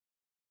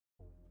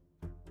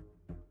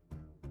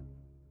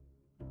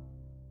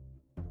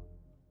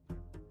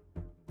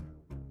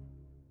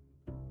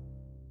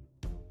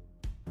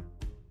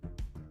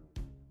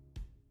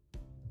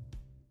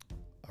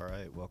All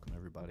right, welcome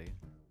everybody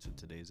to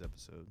today's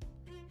episode,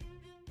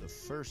 the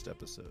first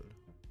episode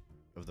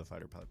of the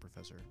Fighter Pilot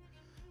Professor.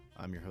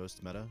 I'm your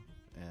host, Meta,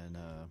 and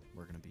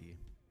we're going to be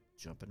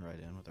jumping right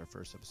in with our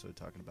first episode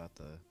talking about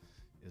the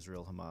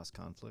Israel-Hamas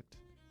conflict.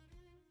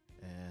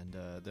 And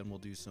then we'll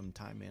do some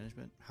time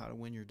management, how to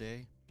win your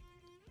day,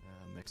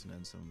 mixing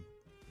in some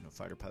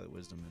fighter pilot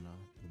wisdom in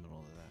the middle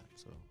of that.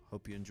 So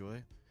hope you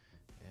enjoy,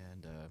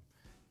 and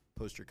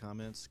post your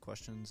comments,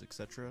 questions,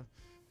 etc.,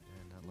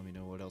 and let me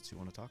know what else you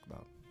want to talk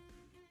about.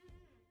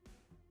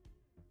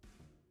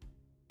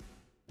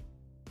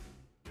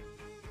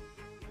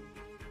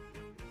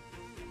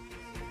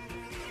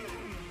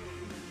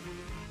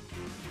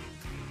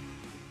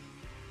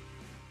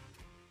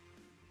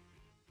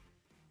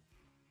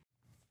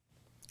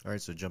 All right,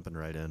 so jumping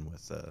right in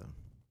with the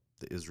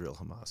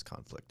Israel-Hamas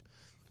conflict.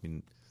 I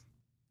mean,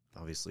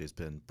 obviously it's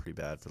been pretty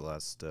bad for the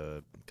last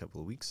couple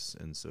of weeks,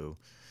 and so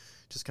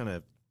just kind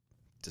of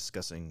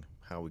discussing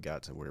how we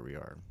got to where we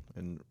are.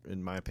 And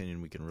in my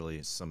opinion, we can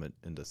really sum it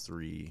into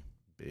three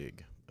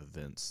big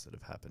events that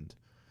have happened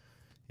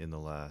in the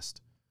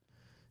last,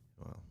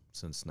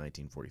 since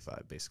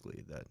 1945,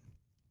 basically, that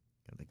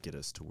kind of get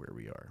us to where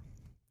we are.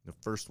 The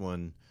first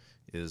one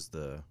is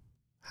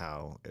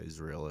how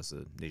Israel as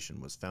a nation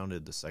was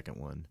founded. The second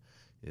one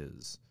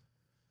is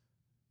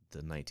the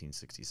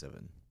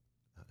 1967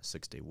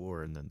 Six-Day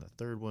War. And then the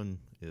third one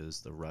is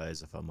the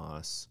rise of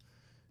Hamas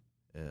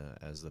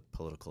as the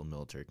political and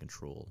military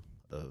control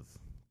of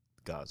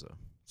Gaza.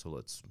 So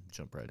let's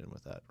jump right in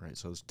with that. Right.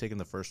 So taking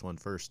the first one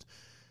first,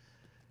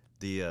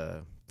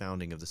 the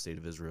founding of the State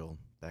of Israel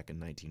back in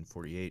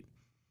 1948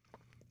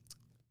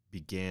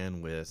 began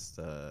with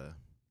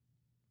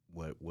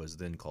what was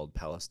then called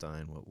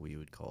Palestine, what we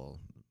would call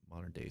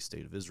modern-day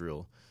State of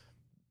Israel,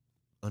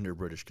 under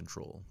British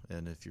control.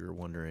 And if you're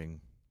wondering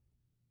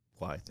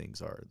why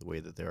things are the way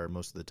that they are,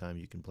 most of the time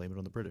you can blame it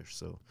on the British.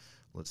 So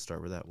let's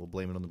start with that. We'll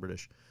blame it on the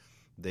British.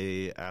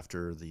 They,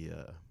 after the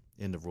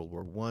end of World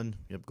War I,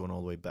 going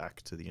all the way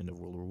back to the end of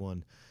World War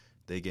I,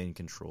 they gained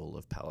control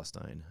of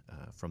Palestine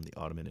from the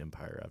Ottoman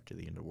Empire after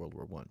the end of World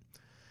War I.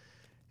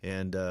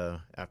 And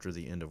after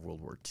the end of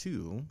World War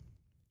II,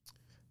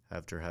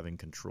 after having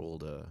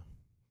controlled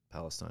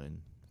Palestine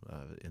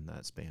in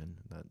that span,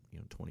 that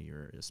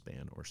 20-year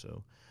span or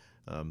so,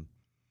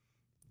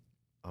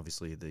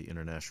 obviously the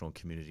international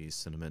community's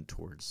sentiment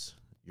towards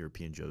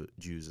European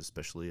Jews,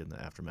 especially in the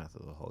aftermath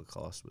of the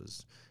Holocaust,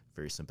 was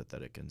very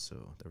sympathetic, and so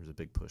there was a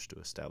big push to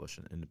establish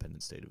an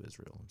independent state of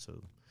Israel. And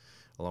so,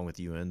 along with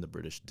the UN, the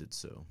British did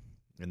so,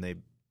 and they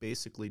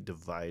basically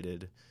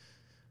divided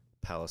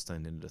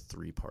Palestine into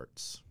three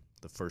parts.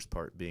 The first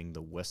part being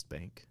the West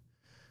Bank,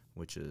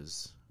 which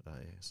is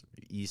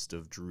east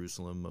of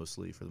Jerusalem,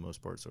 mostly for the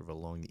most part, sort of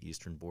along the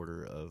eastern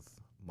border of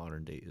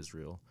modern-day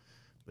Israel,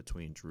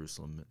 between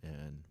Jerusalem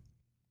and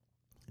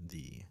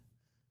the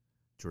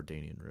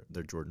Jordan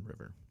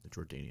River, the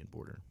Jordanian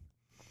border.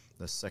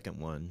 The second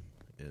one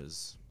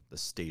is the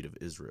State of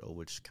Israel,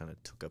 which kind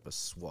of took up a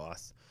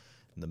swath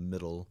in the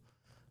middle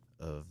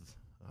of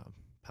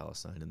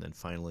Palestine, and then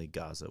finally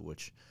Gaza,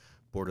 which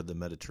bordered the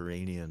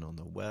Mediterranean on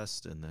the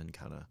west and then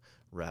kind of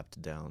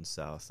wrapped down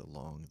south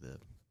along the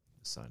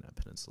Sinai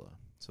Peninsula.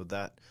 So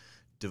that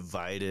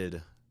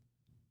divided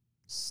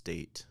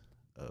state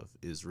of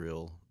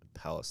Israel,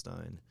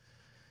 Palestine,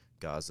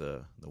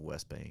 Gaza, the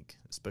West Bank,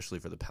 especially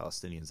for the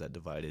Palestinians, that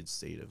divided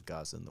state of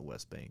Gaza and the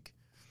West Bank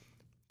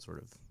sort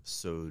of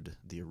sowed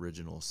the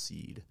original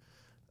seed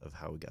of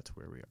how we got to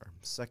where we are.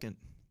 Second,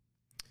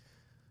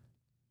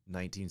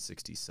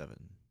 1967.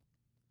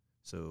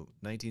 So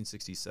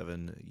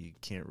 1967, you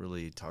can't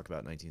really talk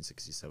about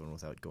 1967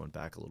 without going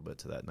back a little bit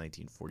to that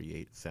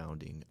 1948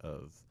 founding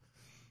of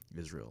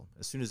Israel.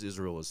 As soon as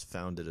Israel was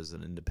founded as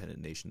an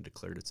independent nation,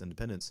 declared its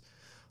independence,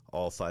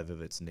 all five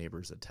of its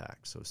neighbors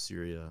attacked. So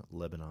Syria,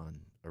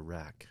 Lebanon,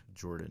 Iraq,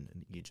 Jordan,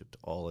 and Egypt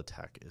all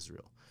attack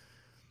Israel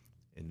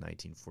in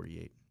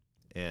 1948.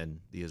 And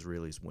the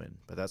Israelis win.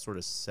 But that sort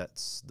of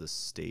sets the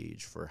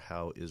stage for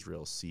how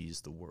Israel sees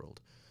the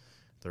world.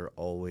 They're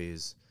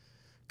always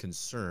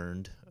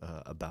concerned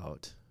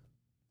about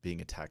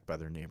being attacked by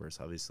their neighbors.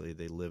 Obviously,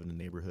 they live in a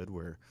neighborhood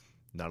where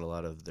not a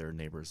lot of their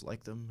neighbors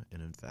like them.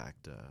 And in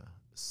fact,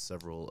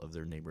 several of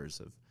their neighbors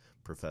have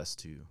professed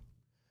to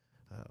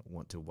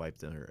want to wipe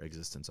their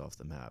existence off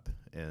the map.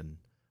 And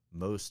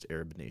most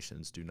Arab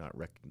nations do not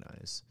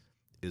recognize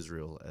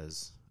Israel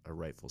as a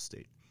rightful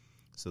state.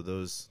 So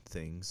those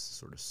things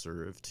sort of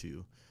serve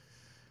to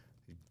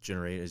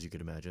generate, as you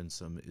could imagine,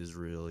 some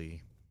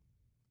Israeli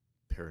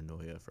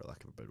paranoia, for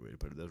lack of a better way to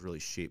put it, that really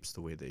shapes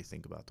the way they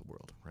think about the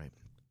world, right?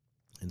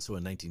 And so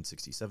in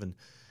 1967,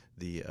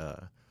 the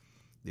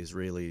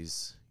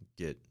Israelis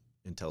get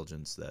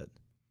intelligence that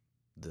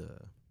the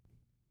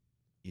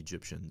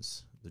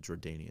Egyptians, the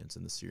Jordanians,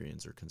 and the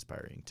Syrians are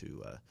conspiring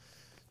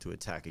to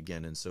attack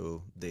again, and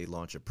so they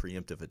launch a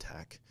preemptive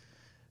attack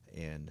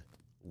and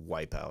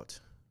wipe out,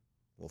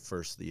 well,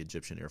 first the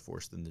Egyptian Air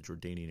Force, then the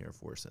Jordanian Air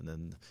Force, and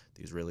then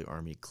the Israeli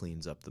army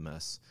cleans up the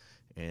mess.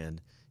 And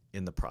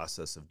in the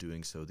process of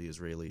doing so, the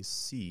Israelis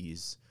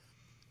seize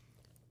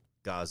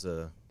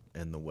Gaza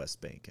and the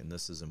West Bank. And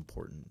this is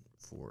important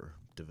for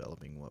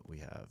developing what we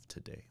have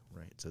today,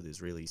 right? So the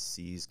Israelis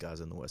seize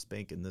Gaza and the West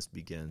Bank, and this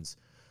begins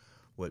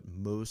what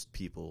most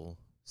people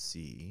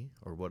see,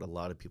 or what a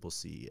lot of people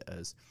see,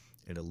 as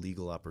an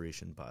illegal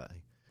operation by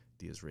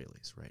the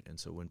Israelis, right? And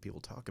so when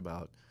people talk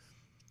about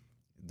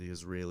the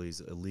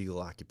Israelis'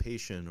 illegal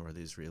occupation or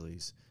the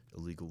Israelis'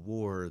 illegal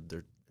war,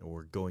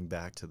 or going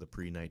back to the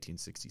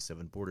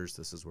pre-1967 borders,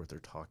 this is what they're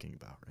talking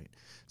about, right?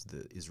 It's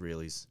the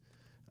Israelis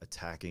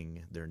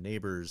attacking their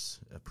neighbors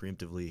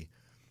preemptively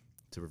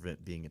to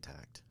prevent being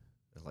attacked,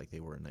 like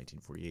they were in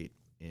 1948,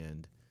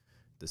 and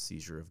the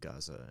seizure of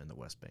Gaza and the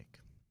West Bank.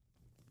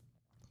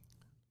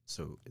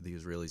 So the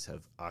Israelis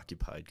have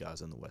occupied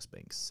Gaza and the West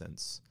Bank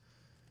since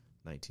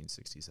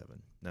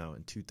 1967. Now,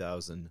 in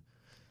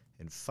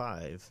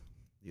 2005,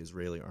 the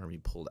Israeli army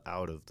pulled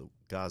out of the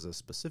Gaza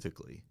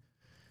specifically,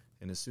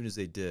 and as soon as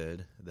they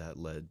did, that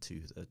led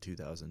to the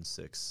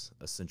 2006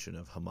 ascension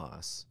of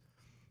Hamas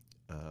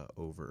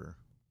over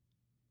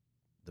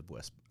the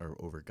West, or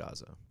over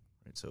Gaza.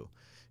 Right. So,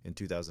 in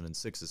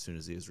 2006, as soon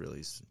as the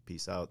Israelis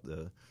peace out,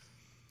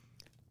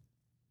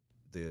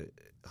 the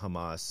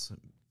Hamas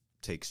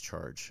takes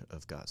charge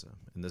of Gaza.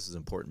 And this is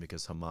important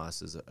because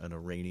Hamas is an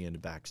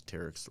Iranian-backed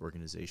terrorist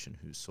organization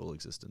whose sole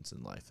existence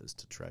in life is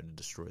to try to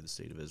destroy the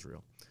state of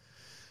Israel.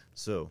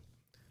 So,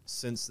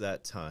 since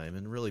that time,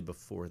 and really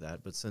before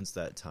that, but since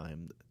that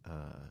time,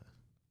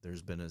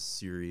 there's been a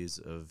series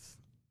of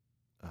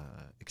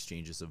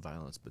exchanges of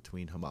violence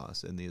between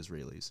Hamas and the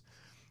Israelis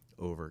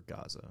over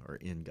Gaza, or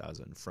in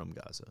Gaza and from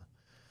Gaza,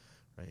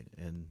 right?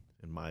 And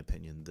in my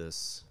opinion,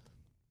 this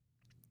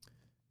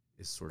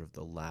is sort of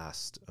the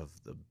last of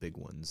the big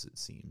ones, it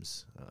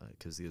seems,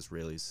 because the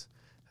Israelis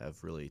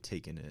have really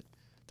taken it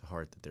to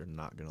heart that they're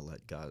not going to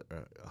let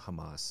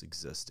Hamas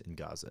exist in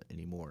Gaza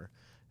anymore,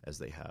 as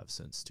they have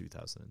since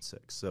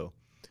 2006. So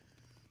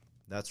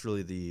that's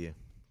really the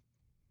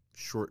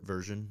short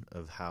version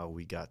of how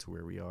we got to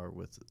where we are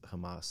with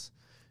Hamas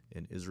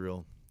in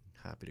Israel.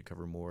 Happy to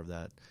cover more of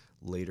that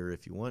later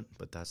if you want,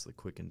 but that's the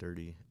quick and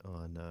dirty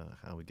on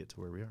how we get to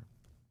where we are.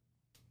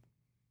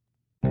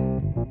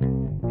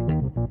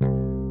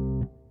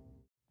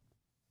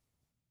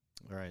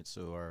 All right,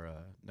 so our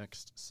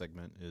next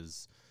segment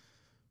is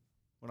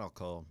what I'll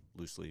call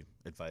loosely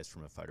advice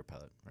from a fighter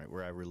pilot, right?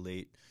 Where I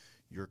relate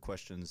your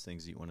questions,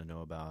 things that you want to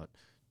know about,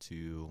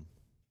 to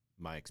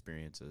my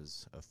experience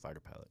as a fighter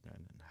pilot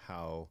and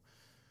how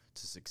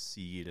to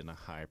succeed in a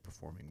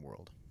high-performing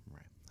world,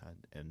 right?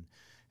 And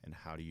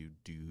how do you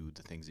do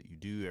the things that you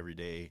do every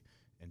day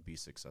and be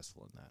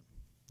successful in that?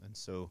 And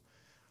so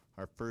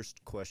our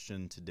first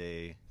question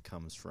today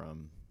comes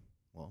from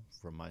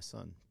my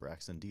son,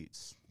 Braxton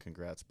Dietz.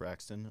 Congrats,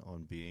 Braxton,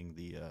 on being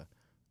the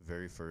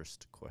very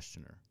first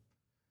questioner.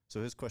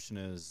 So his question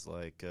is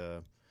like,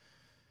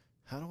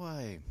 how do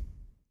I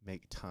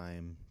make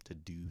time to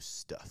do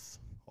stuff,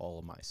 all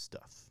of my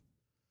stuff?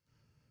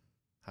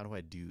 How do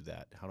I do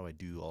that? How do I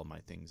do all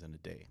my things in a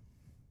day?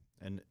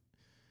 And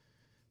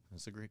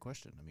that's a great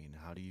question. I mean,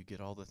 how do you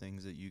get all the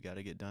things that you got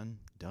to get done?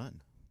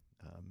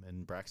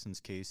 In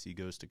Braxton's case, he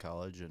goes to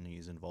college and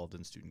he's involved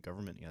in student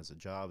government. He has a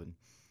job and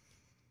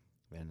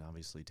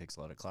obviously takes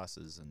a lot of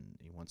classes, and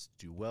he wants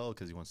to do well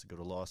because he wants to go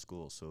to law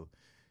school. So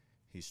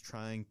he's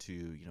trying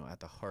to, at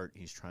the heart,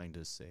 he's trying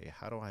to say,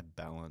 how do I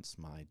balance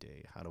my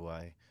day? How do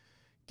I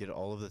get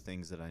all of the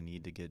things that I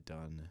need to get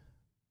done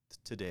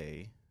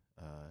today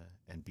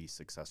and be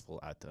successful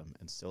at them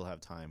and still have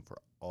time for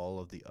all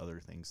of the other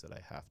things that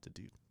I have to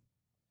do?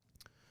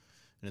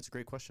 And it's a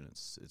great question.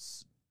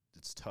 It's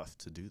tough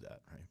to do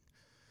that, right?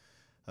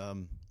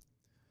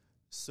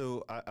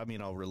 So I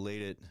mean, I'll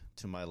relate it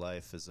to my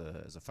life as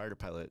a fighter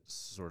pilot,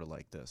 sort of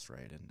like this,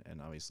 right?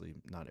 And obviously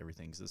not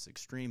everything's this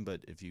extreme,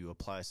 but if you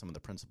apply some of the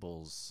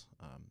principles,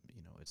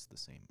 it's the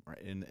same,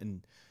 right?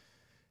 And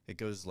it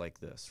goes like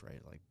this, right?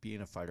 Like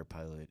being a fighter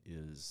pilot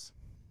is,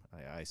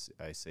 I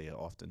say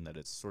often that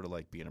it's sort of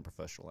like being a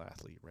professional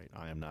athlete, right?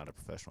 I am not a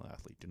professional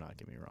athlete, do not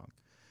get me wrong.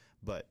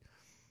 But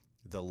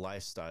the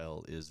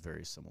lifestyle is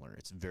very similar.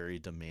 It's very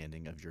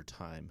demanding of your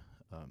time.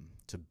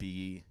 To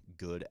be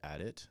good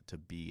at it, to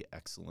be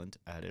excellent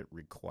at it,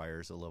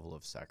 requires a level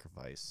of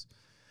sacrifice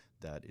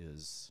that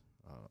is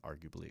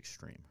arguably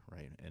extreme,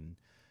 right? And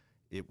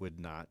it would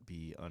not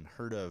be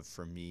unheard of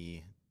for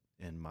me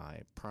in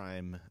my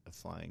prime of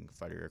flying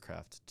fighter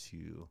aircraft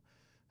to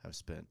have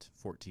spent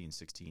 14,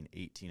 16,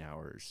 18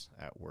 hours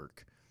at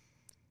work.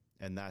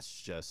 And that's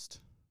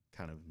just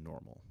kind of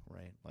normal,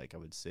 right? Like I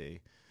would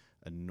say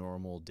a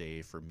normal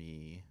day for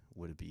me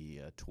would be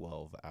a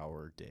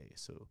 12-hour day.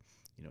 So,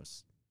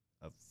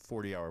 a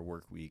 40-hour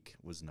work week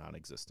was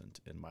non-existent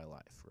in my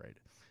life, right?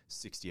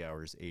 60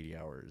 hours, 80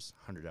 hours,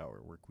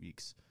 100-hour work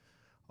weeks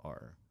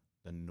are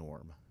the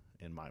norm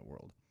in my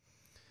world.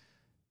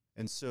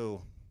 And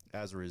so,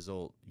 as a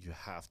result, you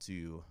have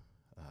to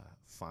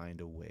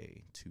find a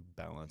way to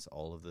balance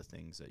all of the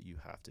things that you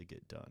have to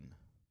get done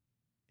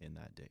in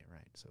that day,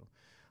 right? So,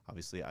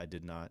 obviously, I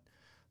did not,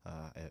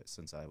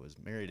 since I was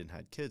married and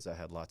had kids, I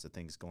had lots of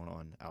things going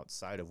on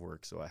outside of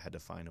work, so I had to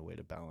find a way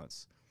to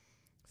balance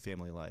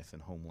family life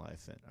and home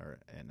life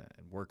and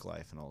work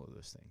life and all of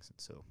those things. And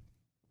so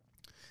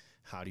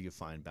how do you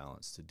find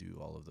balance to do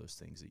all of those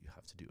things that you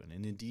have to do?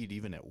 And indeed,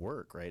 even at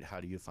work, right? How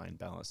do you find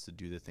balance to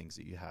do the things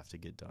that you have to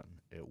get done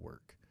at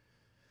work?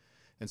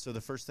 And so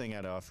the first thing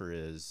I'd offer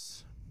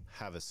is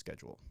have a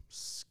schedule,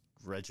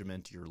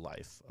 regiment your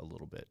life a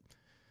little bit.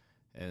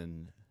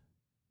 And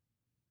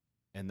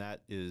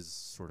that is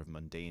sort of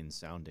mundane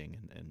sounding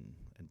and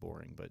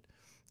boring, but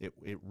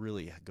it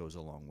really goes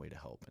a long way to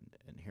help.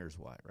 And here's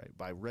why, right?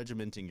 By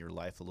regimenting your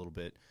life a little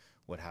bit,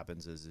 what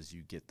happens is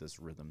you get this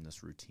rhythm,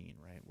 this routine,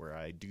 right? Where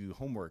I do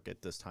homework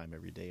at this time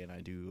every day, and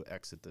I do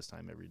X at this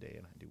time every day,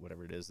 and I do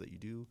whatever it is that you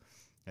do.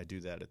 I do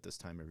that at this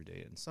time every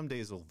day. And some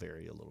days will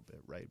vary a little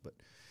bit, right? But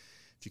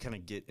if you kind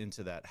of get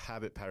into that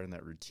habit pattern,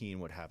 that routine,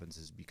 what happens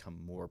is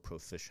become more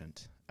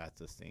proficient at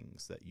the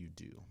things that you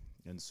do.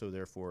 And so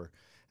therefore,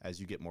 as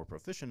you get more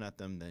proficient at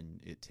them,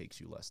 then it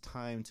takes you less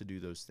time to do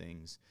those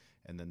things.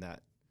 And then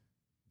that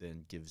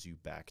then gives you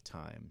back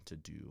time to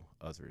do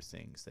other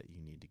things that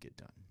you need to get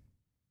done.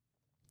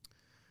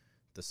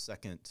 The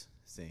second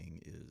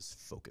thing is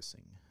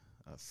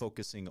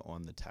focusing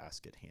on the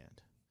task at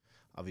hand.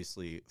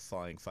 Obviously,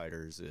 flying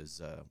fighters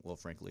is, well,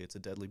 frankly, it's a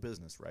deadly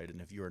business, right?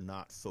 And if you are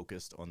not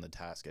focused on the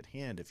task at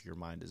hand, if your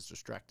mind is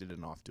distracted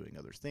and off doing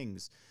other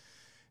things,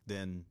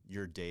 then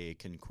your day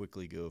can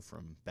quickly go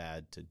from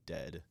bad to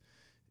dead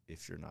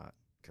if you're not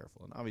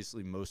careful. And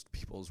obviously, most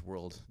people's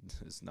world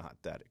is not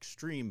that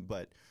extreme,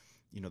 but,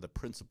 the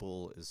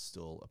principle is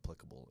still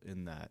applicable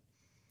in that,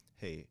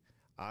 hey,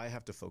 I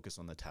have to focus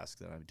on the task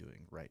that I'm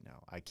doing right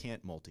now. I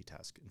can't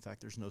multitask. In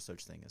fact, there's no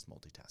such thing as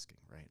multitasking,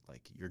 right?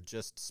 Like you're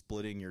just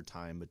splitting your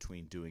time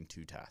between doing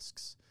two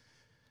tasks.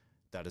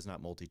 That is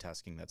not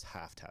multitasking. That's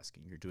half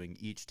tasking. You're doing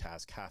each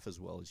task half as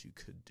well as you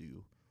could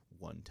do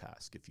one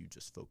task if you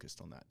just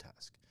focused on that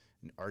task.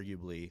 And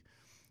arguably,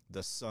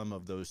 the sum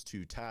of those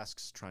two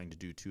tasks, trying to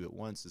do two at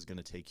once, is going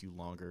to take you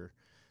longer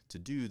to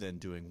do than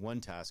doing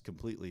one task,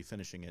 completely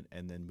finishing it,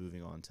 and then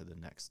moving on to the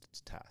next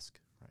task,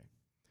 right?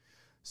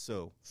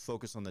 So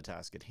focus on the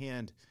task at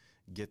hand,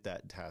 get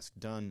that task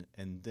done,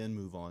 and then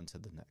move on to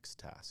the next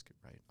task,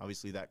 right?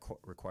 Obviously, that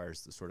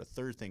requires the sort of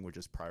third thing, which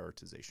is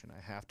prioritization.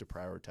 I have to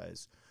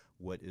prioritize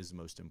what is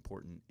most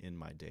important in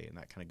my day, and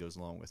that kind of goes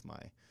along with my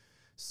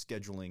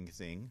scheduling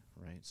thing,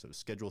 right? So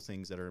schedule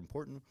things that are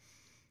important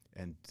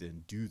and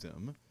then do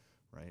them,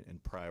 right?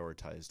 And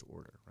prioritized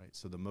order, right?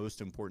 So the most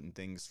important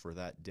things for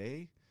that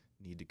day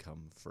need to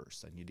come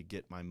first. I need to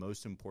get my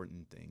most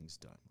important things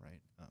done,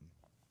 right?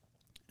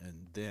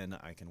 And then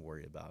I can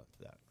worry about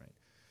that,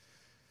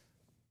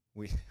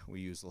 right? We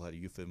use a lot of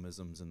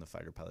euphemisms in the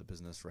fighter pilot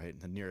business, right?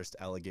 And the nearest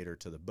alligator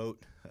to the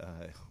boat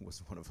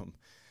was one of them.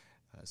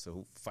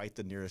 So fight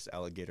the nearest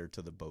alligator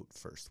to the boat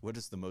first. What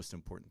is the most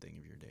important thing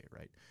of your day,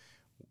 right?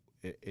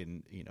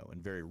 In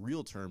very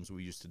real terms,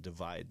 we used to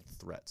divide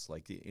threats,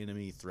 like the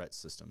enemy threat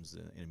systems,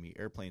 the enemy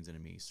airplanes,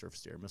 enemy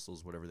surface-to-air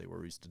missiles, whatever they were.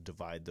 We used to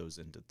divide those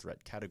into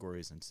threat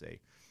categories and say,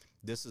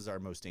 this is our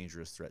most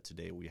dangerous threat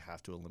today. We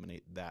have to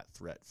eliminate that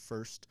threat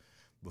first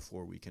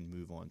before we can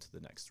move on to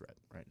the next threat,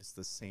 right? It's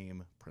the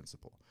same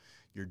principle.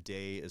 Your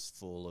day is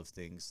full of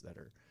things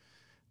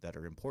that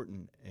are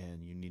important,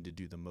 and you need to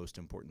do the most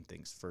important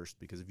things first,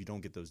 because if you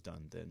don't get those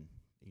done, then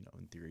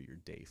in theory, your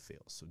day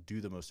fails. So do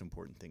the most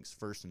important things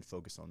first and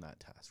focus on that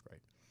task,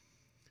 right?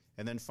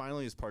 And then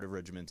finally, as part of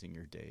regimenting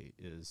your day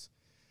is,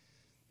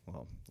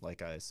 well,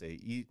 like I say,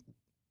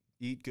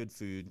 eat good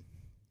food,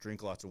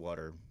 drink lots of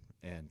water,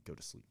 and go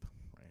to sleep,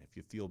 right? If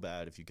you feel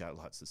bad, if you got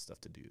lots of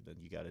stuff to do, then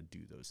you got to do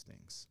those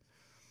things.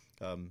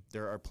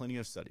 There are plenty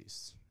of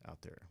studies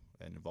out there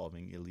and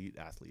involving elite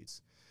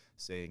athletes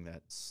saying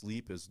that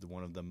sleep is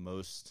one of the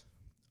most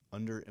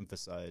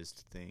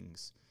underemphasized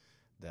things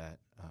that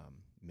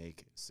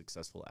make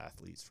successful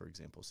athletes, for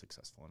example,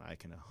 successful. And I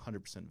can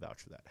 100%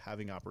 vouch for that.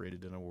 Having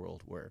operated in a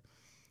world where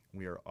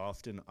we are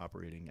often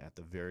operating at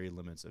the very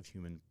limits of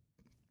human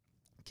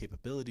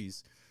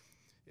capabilities,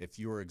 if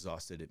you are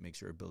exhausted, it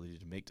makes your ability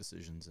to make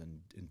decisions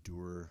and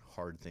endure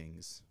hard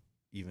things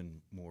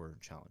even more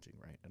challenging,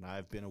 right? And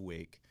I've been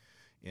awake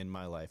in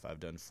my life.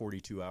 I've done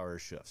 42-hour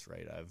shifts,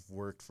 right? I've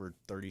worked for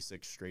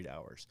 36 straight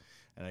hours.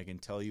 And I can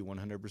tell you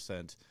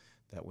 100%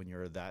 that when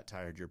you're that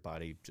tired, your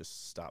body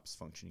just stops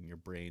functioning, your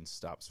brain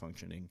stops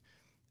functioning,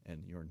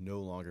 and you're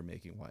no longer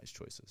making wise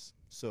choices.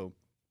 So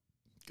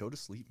go to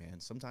sleep, man.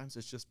 Sometimes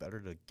it's just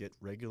better to get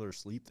regular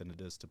sleep than it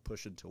is to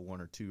push it till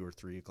 1 or 2 or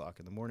 3 o'clock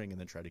in the morning and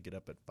then try to get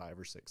up at 5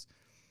 or 6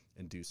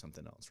 and do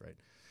something else, right?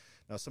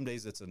 Now, some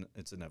days it's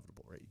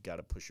inevitable, right? You got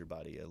to push your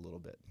body a little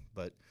bit.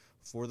 But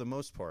for the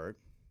most part,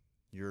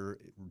 your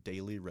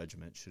daily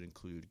regimen should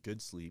include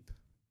good sleep,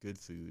 good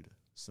food,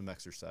 some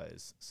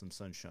exercise, some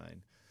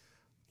sunshine,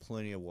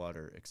 plenty of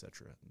water,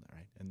 etc.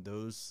 Right? And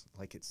those,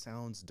 like, it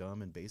sounds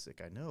dumb and basic,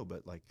 I know,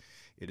 but like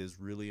it is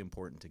really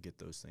important to get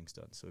those things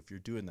done. So if you're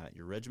doing that,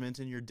 you're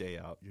regimenting your day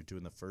out, you're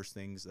doing the first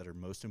things that are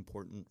most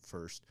important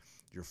first,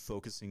 you're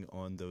focusing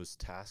on those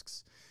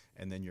tasks,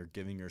 and then you're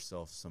giving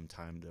yourself some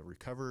time to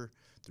recover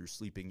through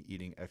sleeping,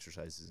 eating,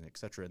 exercises, and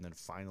etc. And then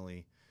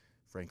finally,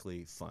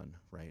 frankly, fun,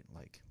 right?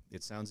 Like,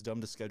 it sounds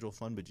dumb to schedule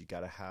fun, but you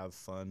got to have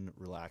fun,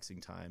 relaxing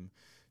time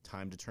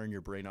to turn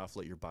your brain off,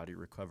 let your body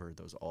recover.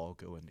 Those all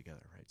go in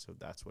together, right? So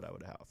that's what I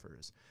would offer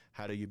is,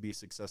 how do you be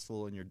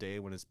successful in your day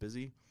when it's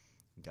busy?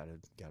 Got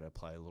to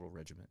apply a little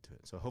regiment to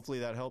it. So hopefully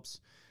that helps,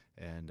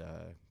 and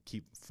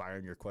keep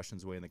firing your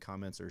questions away in the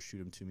comments, or shoot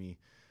them to me,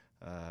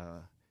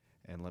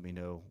 and let me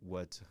know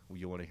what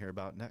you want to hear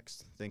about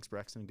next. Thanks,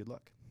 Braxton. Good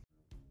luck.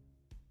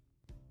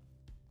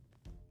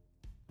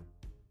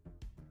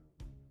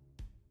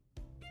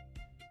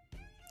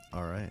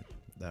 All right,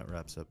 that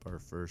wraps up our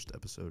first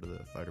episode of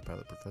the Fighter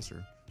Pilot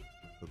Professor.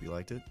 Hope you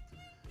liked it.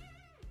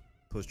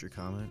 Post your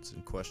comments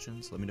and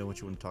questions. Let me know what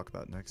you want to talk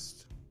about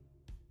next,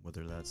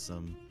 whether that's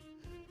some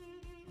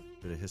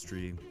bit of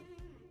history,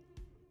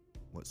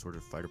 what sort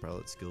of fighter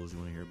pilot skills you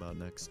want to hear about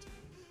next,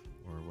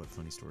 or what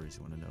funny stories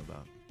you want to know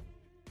about.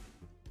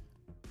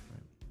 All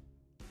right.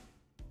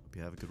 Hope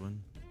you have a good one.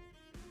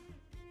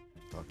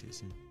 Talk to you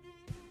soon.